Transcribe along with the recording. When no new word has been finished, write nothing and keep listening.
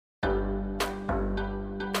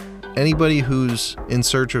Anybody who's in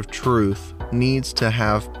search of truth needs to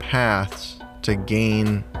have paths to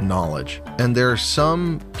gain knowledge. And there are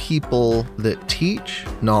some people that teach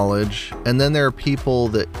knowledge, and then there are people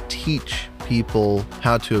that teach people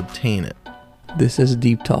how to obtain it. This is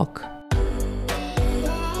Deep Talk.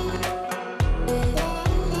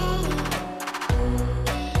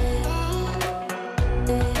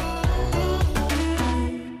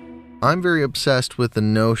 I'm very obsessed with the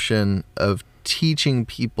notion of teaching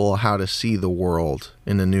people how to see the world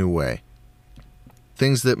in a new way.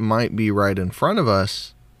 Things that might be right in front of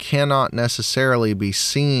us cannot necessarily be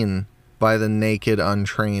seen by the naked,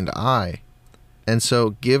 untrained eye. And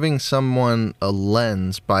so giving someone a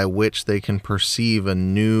lens by which they can perceive a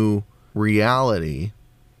new reality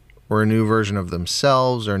or a new version of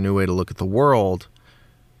themselves or a new way to look at the world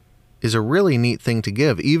is a really neat thing to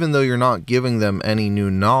give, even though you're not giving them any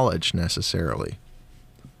new knowledge necessarily.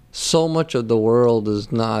 So much of the world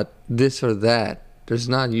is not this or that. There's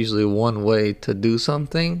not usually one way to do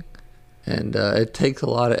something. And it takes a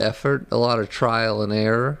lot of effort, a lot of trial and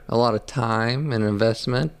error, a lot of time and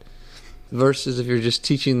investment. Versus if you're just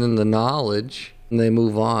teaching them the knowledge and they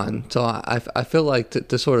move on. So I feel like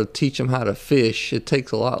to sort of teach them how to fish, it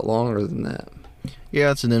takes a lot longer than that.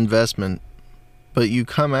 Yeah, it's an investment. But you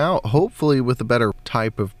come out hopefully with a better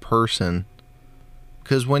type of person.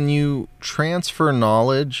 Because when you transfer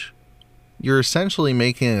knowledge, you're essentially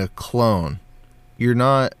making a clone. You're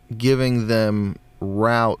not giving them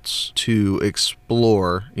routes to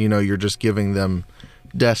explore. You're just giving them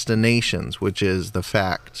destinations, which is the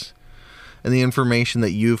facts and the information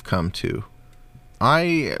that you've come to.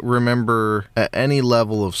 I remember at any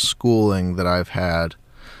level of schooling that I've had,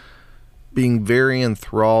 being very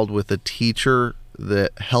enthralled with a teacher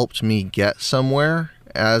that helped me get somewhere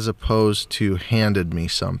as opposed to handed me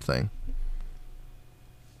something.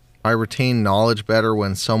 I retain knowledge better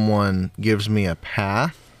when someone gives me a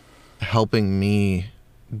path, helping me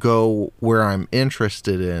go where I'm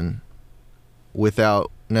interested in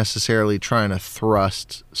without necessarily trying to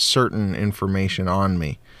thrust certain information on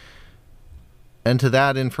me. And to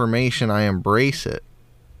that information, I embrace it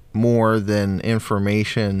more than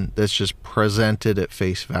information that's just presented at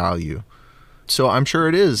face value. So I'm sure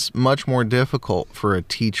it is much more difficult for a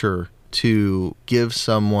teacher to give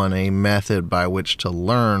someone a method by which to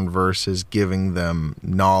learn versus giving them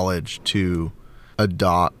knowledge to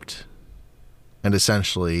adopt and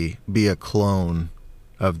essentially be a clone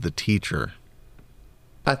of the teacher.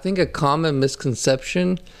 I think a common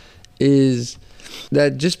misconception is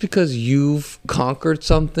that just because you've conquered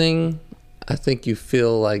something, I think you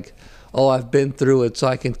feel like, oh, I've been through it so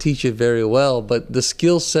I can teach it very well. But the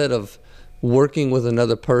skill set of working with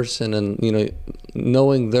another person and,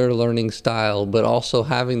 knowing their learning style, but also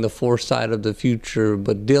having the foresight of the future,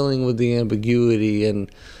 but dealing with the ambiguity and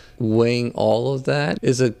weighing all of that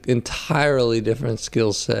is an entirely different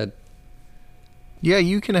skill set. Yeah,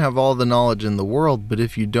 you can have all the knowledge in the world, but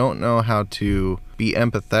if you don't know how to be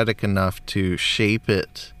empathetic enough to shape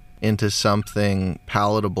it into something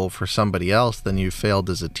palatable for somebody else, then you failed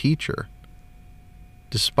as a teacher,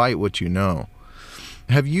 despite what you know.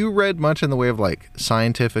 Have you read much in the way of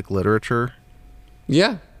scientific literature?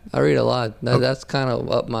 Yeah, I read a lot. That's kind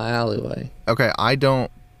of up my alleyway. Okay, I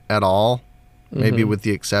don't at all, maybe with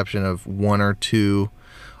the exception of one or two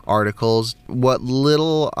articles. What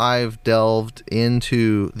little I've delved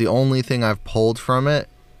into, the only thing I've pulled from it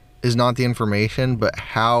is not the information, but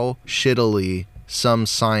how shittily some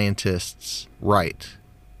scientists write.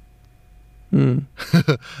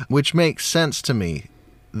 Which makes sense to me.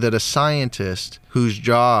 That a scientist whose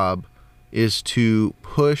job is to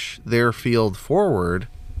push their field forward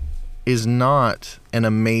is not an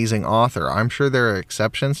amazing author. I'm sure there are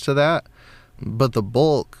exceptions to that, but the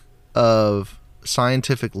bulk of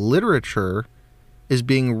scientific literature is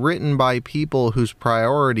being written by people whose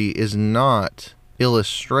priority is not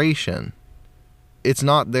illustration. It's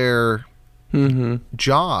not their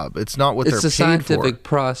job. It's not what they're paid for. It's the scientific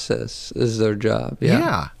process is their job.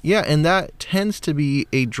 Yeah, and that tends to be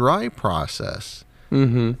a dry process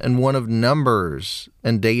and one of numbers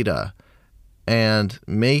and data, and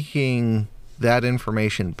making that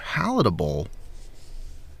information palatable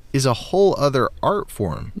is a whole other art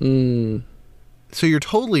form. So you're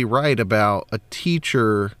totally right about a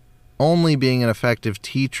teacher only being an effective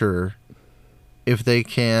teacher if they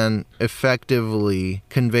can effectively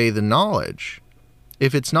convey the knowledge.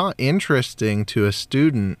 If it's not interesting to a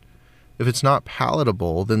student, if it's not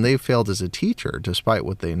palatable, then they've failed as a teacher, despite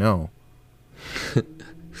what they know.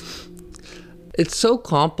 It's so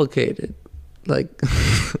complicated.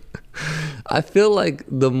 I feel like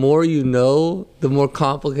the more you know, the more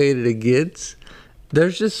complicated it gets.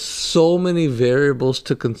 There's just so many variables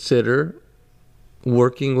to consider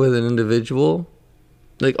working with an individual.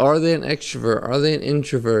 Like, are they an extrovert? Are they an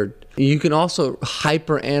introvert? You can also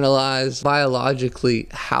hyper-analyze biologically.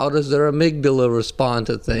 How does their amygdala respond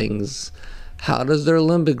to things? How does their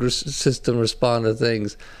limbic system respond to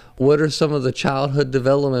things? What are some of the childhood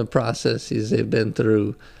development processes they've been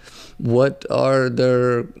through? What are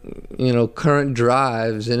their, current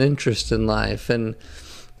drives and interests in life? And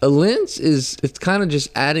a lens it's kind of just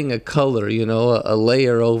adding a color, a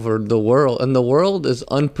layer over the world. And the world is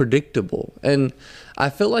unpredictable. And I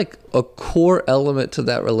feel like a core element to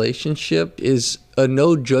that relationship is a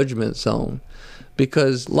no judgment zone,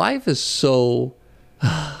 because life is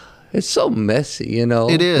it's so messy,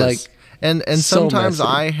 It is. Like, and so sometimes messy.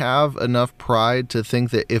 I have enough pride to think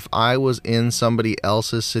that if I was in somebody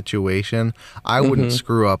else's situation, I wouldn't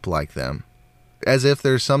screw up like them. As if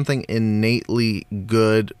there's something innately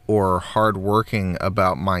good or hardworking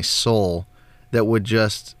about my soul that would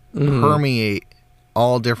just permeate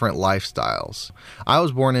all different lifestyles. I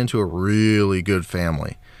was born into a really good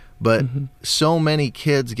family, but so many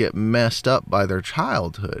kids get messed up by their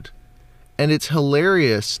childhood. And it's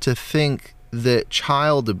hilarious to think that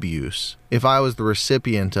child abuse, if I was the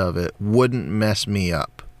recipient of it, wouldn't mess me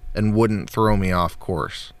up and wouldn't throw me off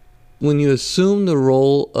course. When you assume the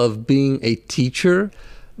role of being a teacher,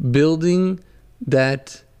 building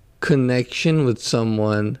that connection with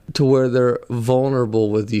someone to where they're vulnerable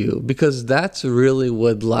with you, because that's really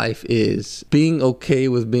what life is. Being okay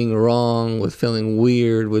with being wrong, with feeling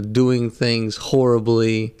weird, with doing things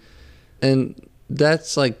horribly. And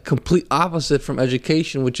that's like complete opposite from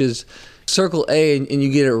education, which is circle A and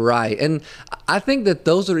you get it right. And I think that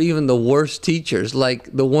those are even the worst teachers,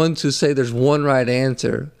 like the ones who say there's one right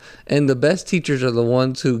answer. And the best teachers are the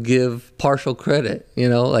ones who give partial credit,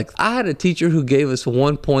 Like, I had a teacher who gave us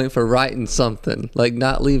 1 point for writing something, like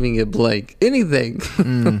not leaving it blank. Anything.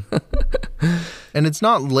 And it's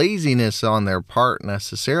not laziness on their part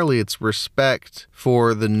necessarily. It's respect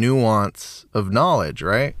for the nuance of knowledge,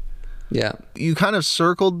 right? Yeah. You kind of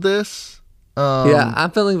circled this. Yeah,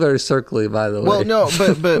 I'm feeling very circly, by the way. Well, no,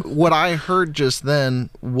 but what I heard just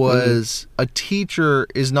then was a teacher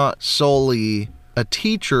is not solely a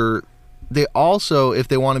teacher. They also, if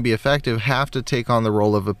they want to be effective, have to take on the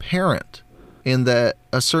role of a parent, in that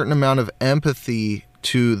a certain amount of empathy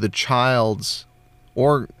to the child's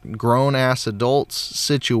or grown-ass adult's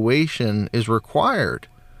situation is required.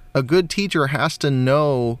 A good teacher has to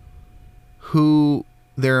know who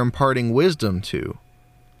they're imparting wisdom to,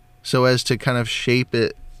 so as to kind of shape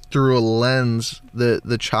it through a lens that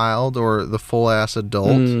the child or the full-ass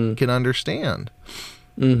adult can understand.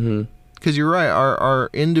 Because you're right,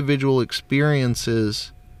 our individual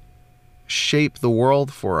experiences shape the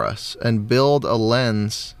world for us and build a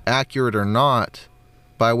lens, accurate or not,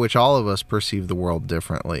 by which all of us perceive the world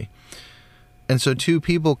differently. And so two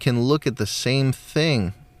people can look at the same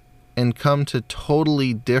thing and come to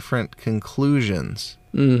totally different conclusions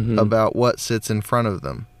about what sits in front of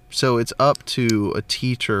them. So it's up to a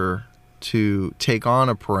teacher to take on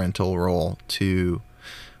a parental role, to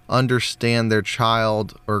understand their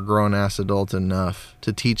child or grown-ass adult enough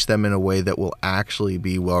to teach them in a way that will actually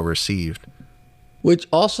be well received. Which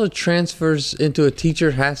also transfers into a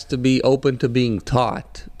teacher has to be open to being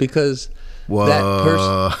taught, because that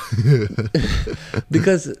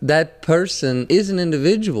person is an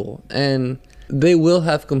individual and they will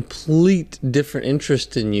have complete different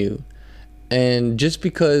interest in you. And just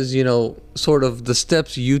because, sort of the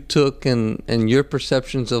steps you took and your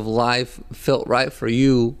perceptions of life felt right for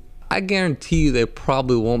you, I guarantee you they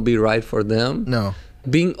probably won't be right for them. No.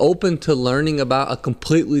 Being open to learning about a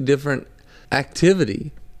completely different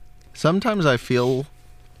activity. Sometimes I feel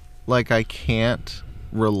like I can't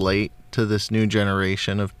relate to this new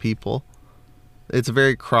generation of people. It's a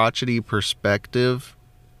very crotchety perspective.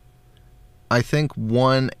 I think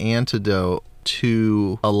one antidote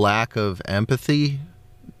to a lack of empathy,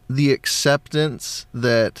 the acceptance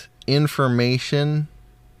that information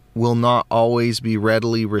will not always be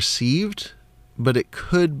readily received, but it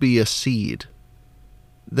could be a seed.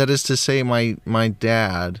 That is to say, my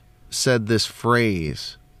dad said this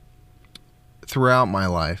phrase throughout my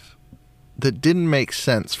life that didn't make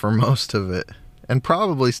sense for most of it, and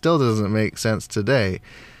probably still doesn't make sense today.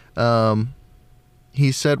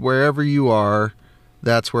 He said, wherever you are,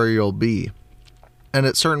 that's where you'll be. And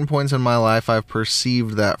at certain points in my life, I've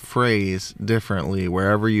perceived that phrase differently.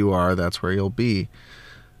 Wherever you are, that's where you'll be.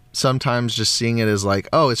 Sometimes just seeing it as like,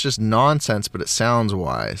 oh, it's just nonsense, but it sounds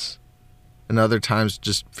wise. And other times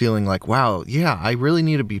just feeling like, wow, yeah, I really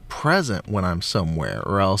need to be present when I'm somewhere,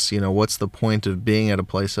 or else, what's the point of being at a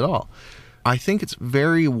place at all? I think it's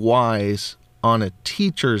very wise on a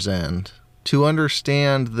teacher's end to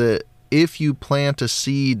understand that if you plant a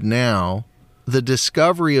seed now, the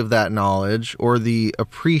discovery of that knowledge or the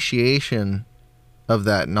appreciation of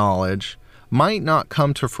that knowledge might not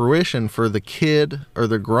come to fruition for the kid or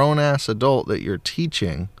the grown-ass adult that you're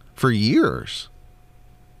teaching for years.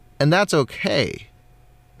 And that's okay.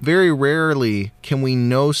 Very rarely can we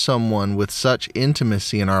know someone with such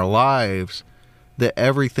intimacy in our lives that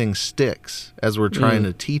everything sticks as we're trying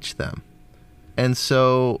to teach them. And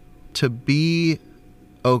so to be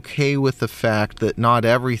okay with the fact that not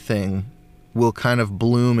everything will kind of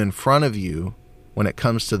bloom in front of you when it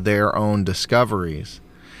comes to their own discoveries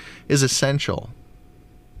is essential.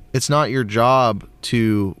 It's not your job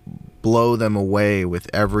to blow them away with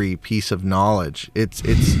every piece of knowledge.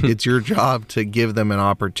 It's your job to give them an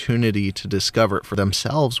opportunity to discover it for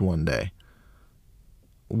themselves one day.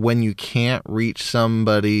 When you can't reach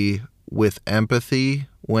somebody with empathy,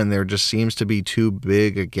 when there just seems to be too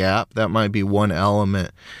big a gap, that might be one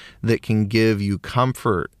element that can give you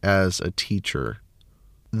comfort as a teacher.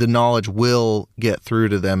 The knowledge will get through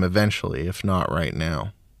to them eventually, if not right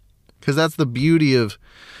now. Because that's the beauty of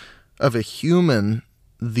a human.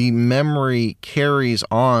 The memory carries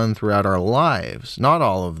on throughout our lives. Not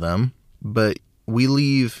all of them, but we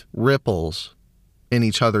leave ripples in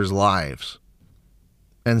each other's lives.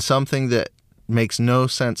 And something that makes no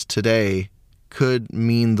sense today could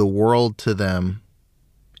mean the world to them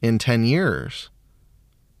in 10 years.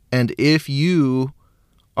 And if you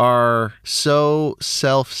are so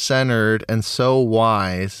self-centered and so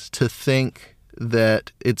wise to think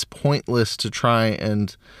that it's pointless to try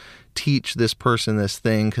and teach this person this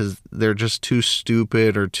thing because they're just too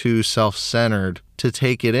stupid or too self-centered to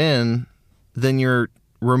take it in, then you're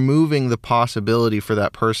removing the possibility for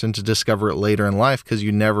that person to discover it later in life because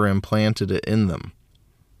you never implanted it in them.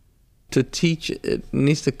 To teach, it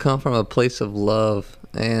needs to come from a place of love.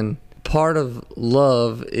 And part of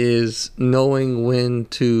love is knowing when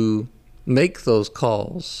to make those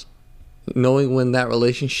calls, knowing when that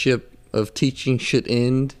relationship of teaching should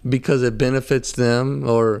end because it benefits them,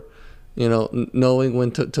 or knowing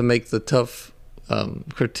when to make the tough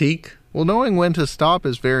critique. Well, knowing when to stop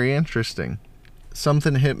is very interesting.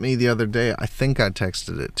 Something hit me the other day. I think I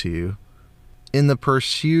texted it to you. In the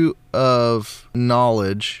pursuit of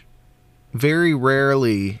knowledge, very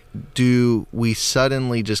rarely do we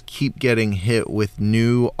suddenly just keep getting hit with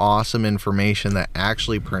new awesome information that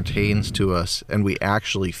actually pertains to us and we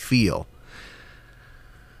actually feel.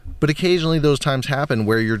 But occasionally those times happen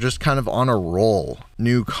where you're just kind of on a roll.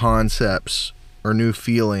 New concepts or new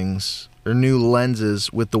feelings or new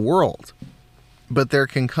lenses with the world. But there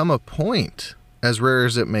can come a point, as rare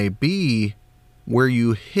as it may be, where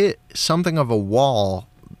you hit something of a wall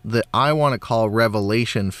that I want to call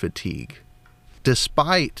revelation fatigue.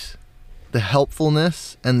 Despite the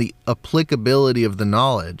helpfulness and the applicability of the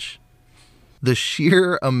knowledge, the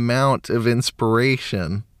sheer amount of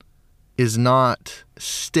inspiration is not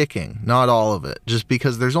sticking, not all of it, just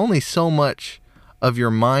because there's only so much of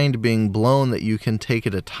your mind being blown that you can take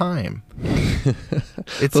at a time.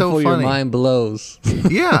 It's so funny. Before your mind blows.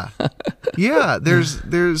 Yeah.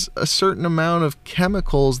 There's a certain amount of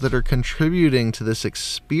chemicals that are contributing to this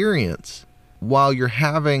experience while you're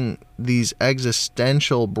having these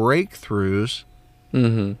existential breakthroughs.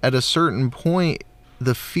 At a certain point,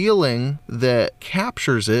 the feeling that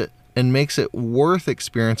captures it and makes it worth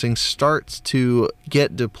experiencing starts to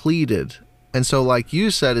get depleted. And so, like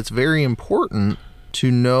you said, it's very important to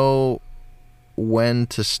know when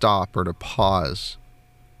to stop or to pause.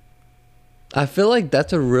 I feel like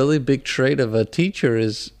that's a really big trait of a teacher,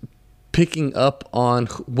 is picking up on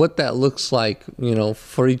what that looks like,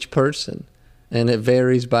 for each person. And it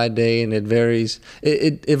varies by day, and it varies.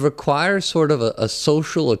 It requires sort of a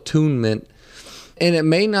social attunement, and it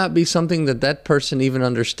may not be something that person even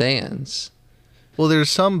understands. Well, there's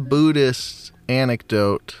some Buddhist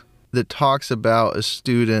anecdote that talks about a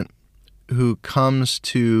student who comes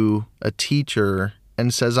to a teacher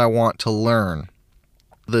and says, I want to learn.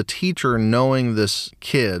 The teacher, knowing this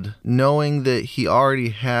kid, knowing that he already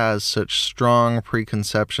has such strong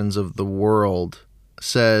preconceptions of the world,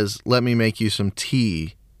 says, let me make you some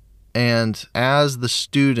tea. And as the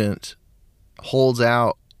student holds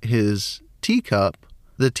out his teacup,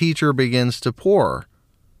 the teacher begins to pour.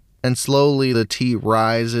 And slowly the tea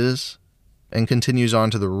rises and continues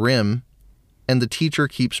on to the rim, and the teacher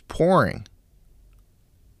keeps pouring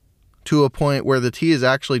to a point where the tea is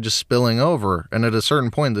actually just spilling over. And at a certain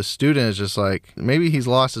point, the student is just like, maybe he's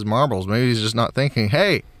lost his marbles. Maybe he's just not thinking,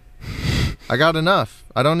 hey, I got enough.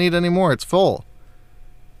 I don't need any more. It's full.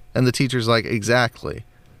 And the teacher's like, exactly.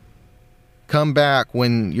 come back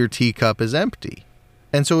when your teacup is empty.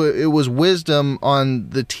 And so it was wisdom on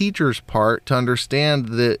the teacher's part to understand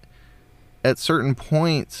that at certain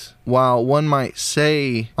points, while one might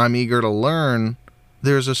say, I'm eager to learn,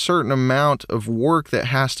 there's a certain amount of work that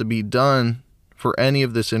has to be done for any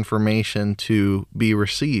of this information to be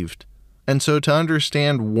received. And so to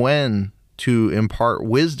understand when to impart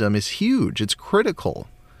wisdom is huge. It's critical.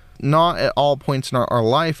 Not at all points in our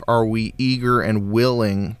life are we eager and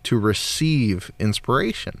willing to receive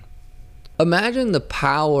inspiration. Imagine the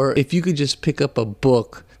power if you could just pick up a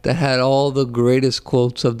book that had all the greatest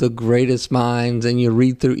quotes of the greatest minds and you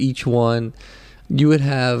read through each one. You would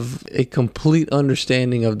have a complete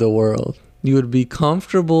understanding of the world. You would be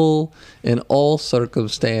comfortable in all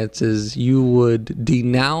circumstances. You would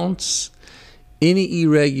denounce any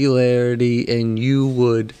irregularity and you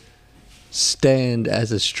would stand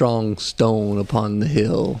as a strong stone upon the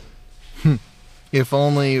hill. If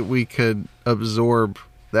only we could absorb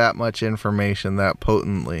that much information that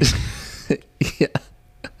potently. Yeah.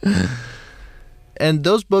 And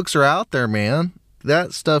those books are out there, man.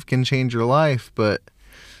 That stuff can change your life, but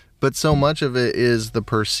so much of it is the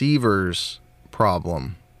perceiver's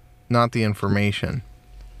problem, not the information.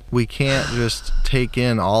 We can't just take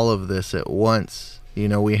in all of this at once. You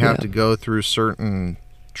know, we have to go through certain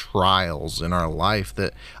trials in our life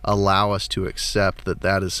that allow us to accept that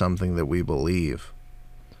that is something that we believe.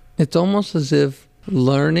 It's almost as if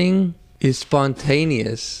learning is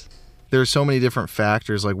spontaneous. There's so many different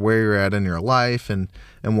factors, like where you're at in your life and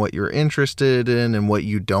what you're interested in and what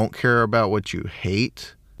you don't care about, what you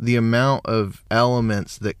hate. The amount of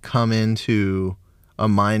elements that come into a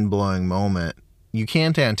mind-blowing moment, you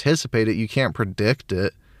can't anticipate it, you can't predict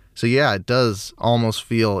it. So yeah, it does almost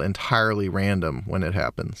feel entirely random when it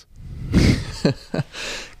happens.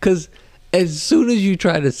 Because as soon as you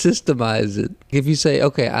try to systemize it, if you say,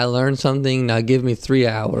 okay, I learned something, now give me 3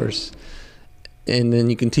 hours, and then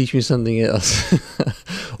you can teach me something else,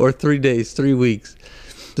 or 3 days, 3 weeks,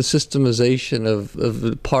 the systemization of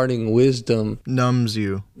imparting wisdom Numbs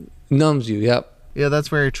you. Yep. Yeah, that's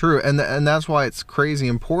very true. And that's why it's crazy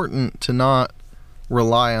important to not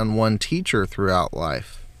rely on one teacher throughout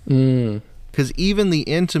life. Because even the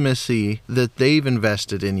intimacy that they've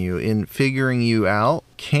invested in you, in figuring you out,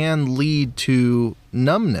 can lead to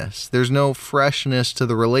numbness. There's no freshness to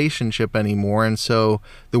the relationship anymore, and so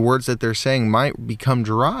the words that they're saying might become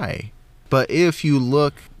dry. But if you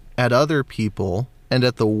look at other people and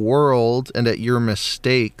at the world and at your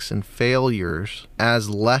mistakes and failures as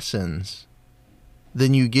lessons,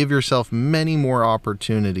 then you give yourself many more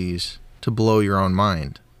opportunities to blow your own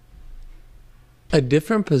mind. A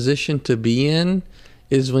different position to be in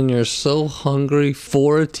is when you're so hungry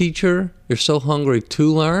for a teacher, you're so hungry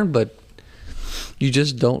to learn, but you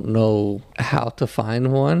just don't know how to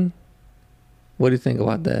find one. What do you think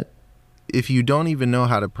about that? If you don't even know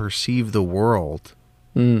how to perceive the world,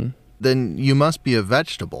 then you must be a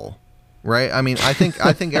vegetable, right? I mean, I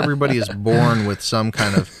think everybody is born with some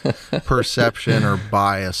kind of perception or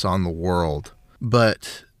bias on the world,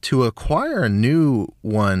 but to acquire a new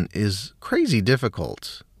one is crazy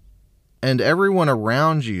difficult. And everyone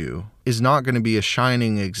around you is not going to be a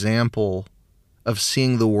shining example of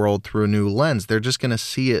seeing the world through a new lens. They're just going to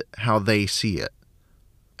see it how they see it.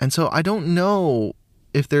 And so I don't know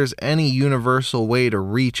if there's any universal way to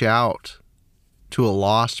reach out to a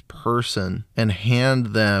lost person and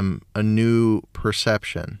hand them a new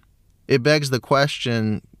perception. It begs the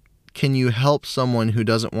question, can you help someone who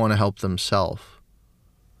doesn't want to help themselves?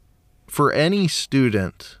 For any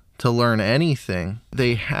student to learn anything,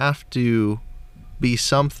 they have to be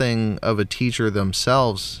something of a teacher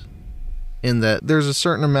themselves, in that there's a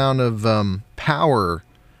certain amount of power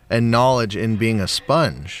and knowledge in being a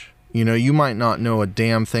sponge. You know, you might not know a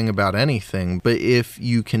damn thing about anything, but if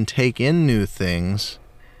you can take in new things,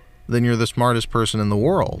 then you're the smartest person in the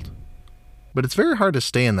world. But it's very hard to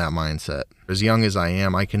stay in that mindset. As young as I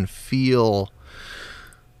am, I can feel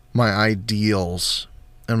my ideals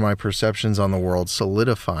and my perceptions on the world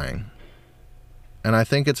solidifying. And I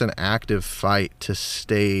think it's an active fight to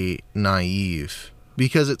stay naive,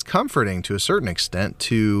 because it's comforting to a certain extent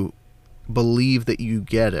to believe that you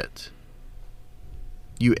get it.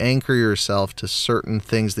 You anchor yourself to certain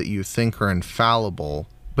things that you think are infallible,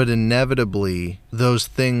 but inevitably those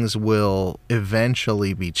things will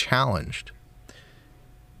eventually be challenged.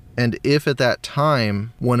 And if at that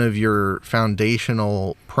time one of your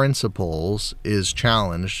foundational principles is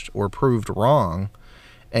challenged or proved wrong,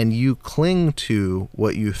 and you cling to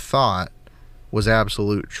what you thought was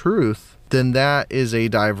absolute truth, then that is a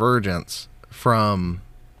divergence from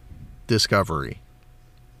discovery.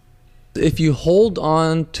 If you hold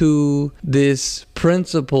on to this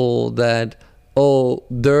principle that, oh,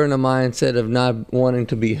 they're in a mindset of not wanting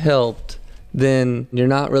to be helped, then you're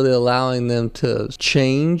not really allowing them to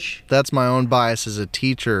change. That's my own bias as a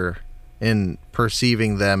teacher in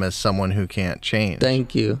perceiving them as someone who can't change.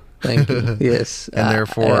 Thank you. Thank you. Yes. And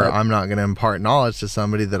therefore, I'm not going to impart knowledge to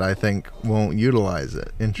somebody that I think won't utilize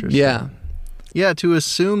it. Interesting. Yeah. Yeah, to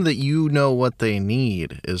assume that you know what they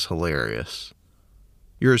need is hilarious.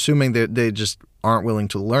 You're assuming that they just aren't willing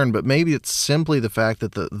to learn, but maybe it's simply the fact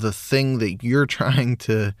that the thing that you're trying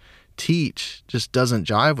to teach just doesn't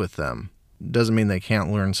jive with them. Doesn't mean they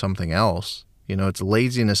can't learn something else. You know, it's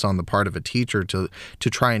laziness on the part of a teacher to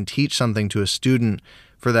try and teach something to a student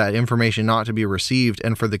for that information not to be received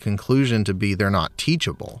and for the conclusion to be they're not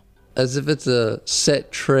teachable. As if it's a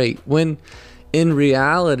set trait, when in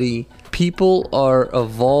reality, people are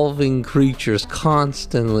evolving creatures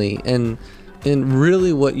constantly, and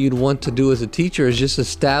really what you'd want to do as a teacher is just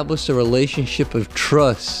establish a relationship of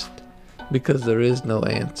trust, because there is no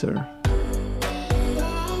answer.